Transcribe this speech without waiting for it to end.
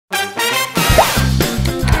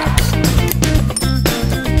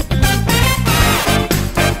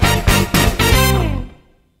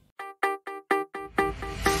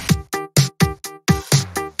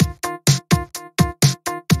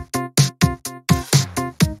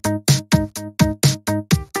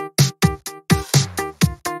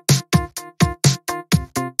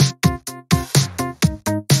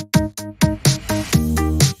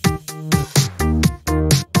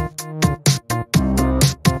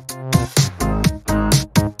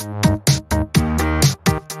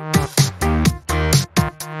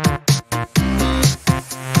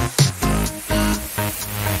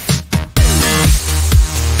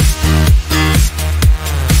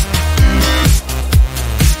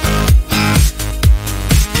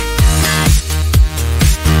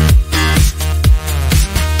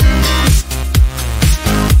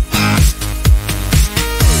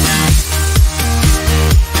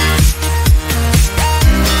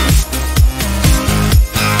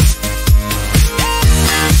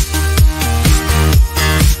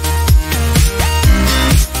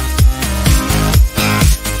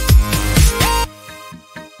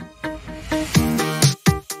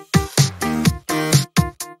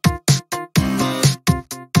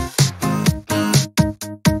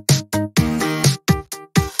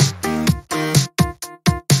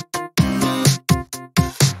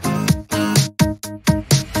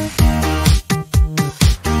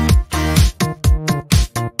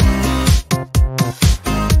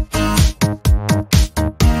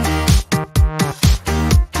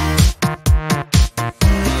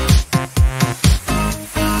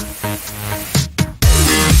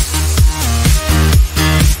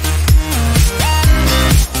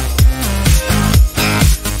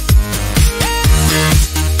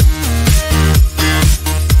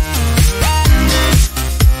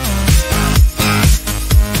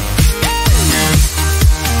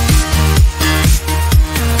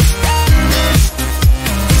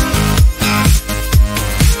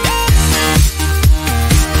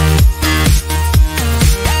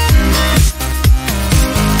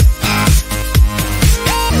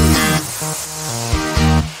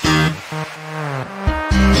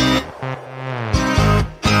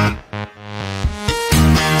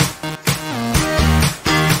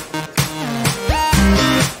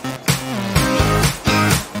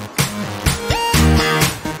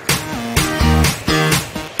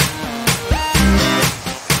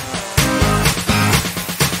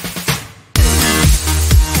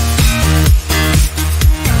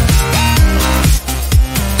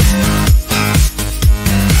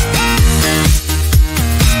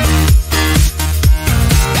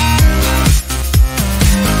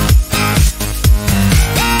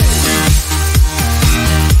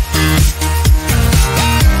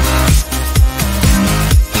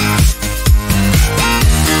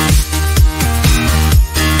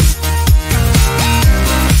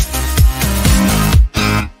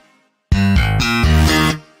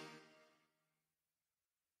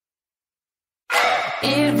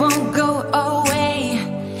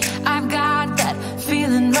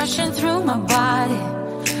rushing through my body.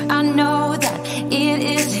 I know that it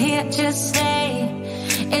is here to stay.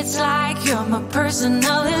 It's like you're my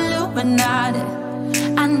personal Illuminati.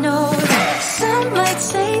 I know that some might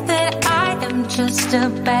say that I am just a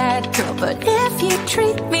bad girl, but if you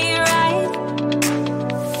treat me right,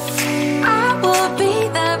 I will be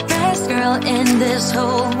the best girl in this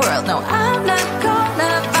whole world. No, I'm not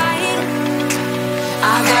gonna fight.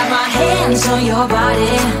 I got my hands on your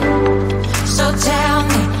body, so tell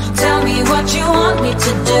me what you want me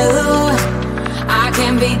to do. I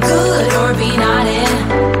can be good or be naughty,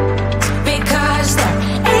 because there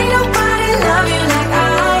ain't nobody love you like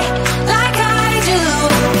I do, like I do,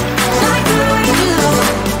 like I do,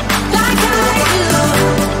 like I do,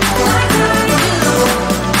 like I do,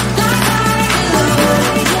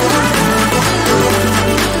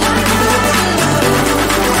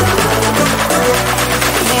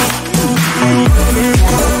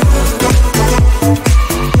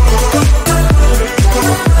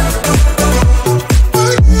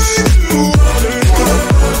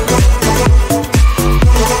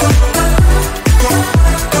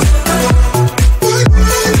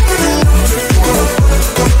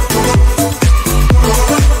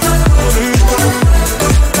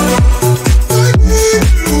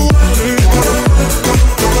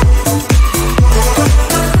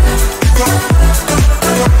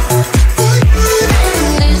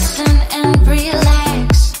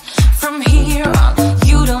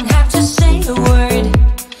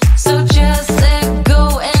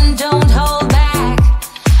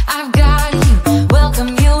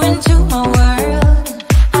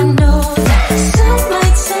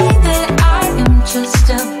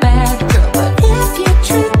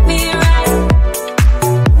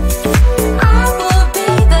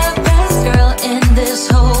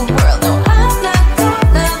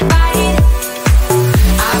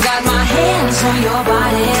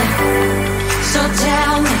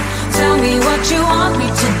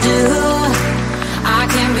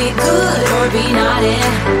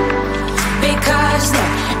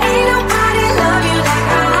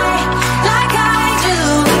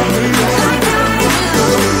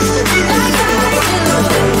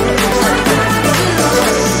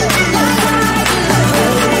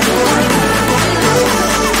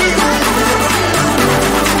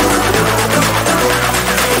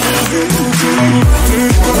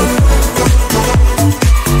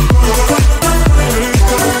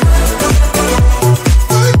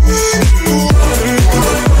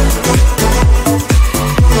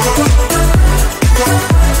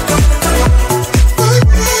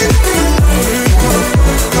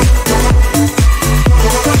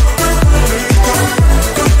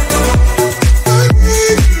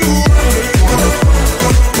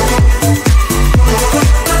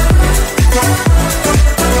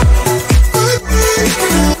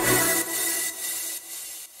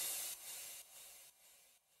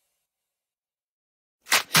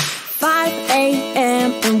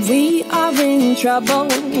 trouble,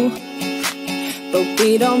 but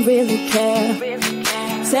we don't really care.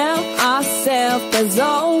 Tell ourselves there's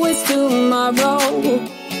always tomorrow,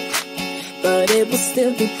 but it will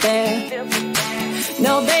still be there.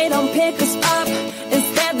 No, they don't pick us up,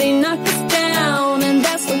 instead they knock us down, and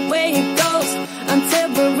that's the way it goes until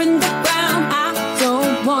we're in the ground. I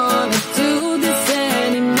don't wanna do this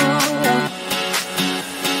anymore.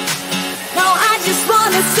 No, I just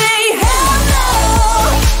wanna say hello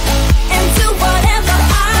and do whatever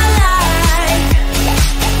I like.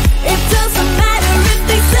 It doesn't matter if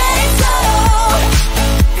they say so,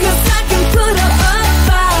 'cause I can put up a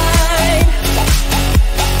fight.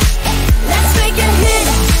 Let's make a hit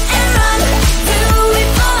and run till we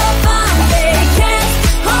fall apart.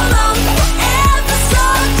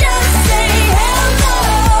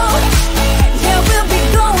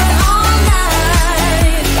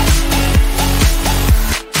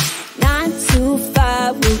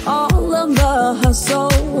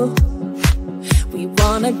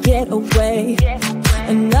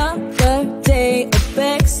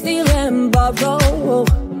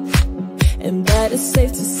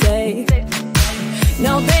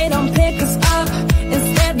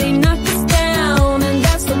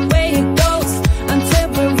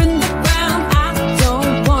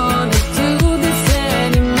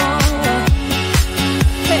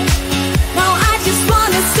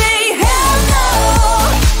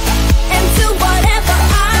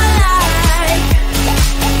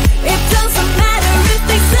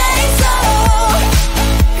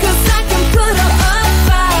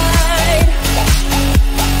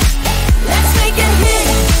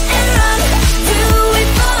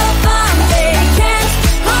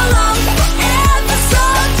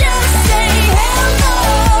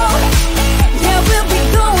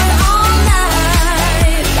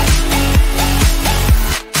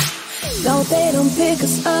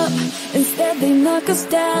 knock us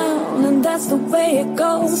down, and that's the way it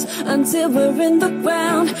goes until we're in the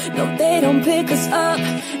ground. No, they don't pick us up,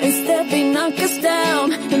 instead they knock us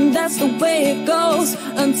down, and that's the way it goes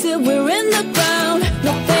until we're in the ground.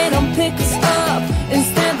 No, they don't pick us up,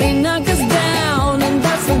 instead they knock us down, and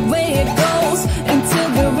that's the way it goes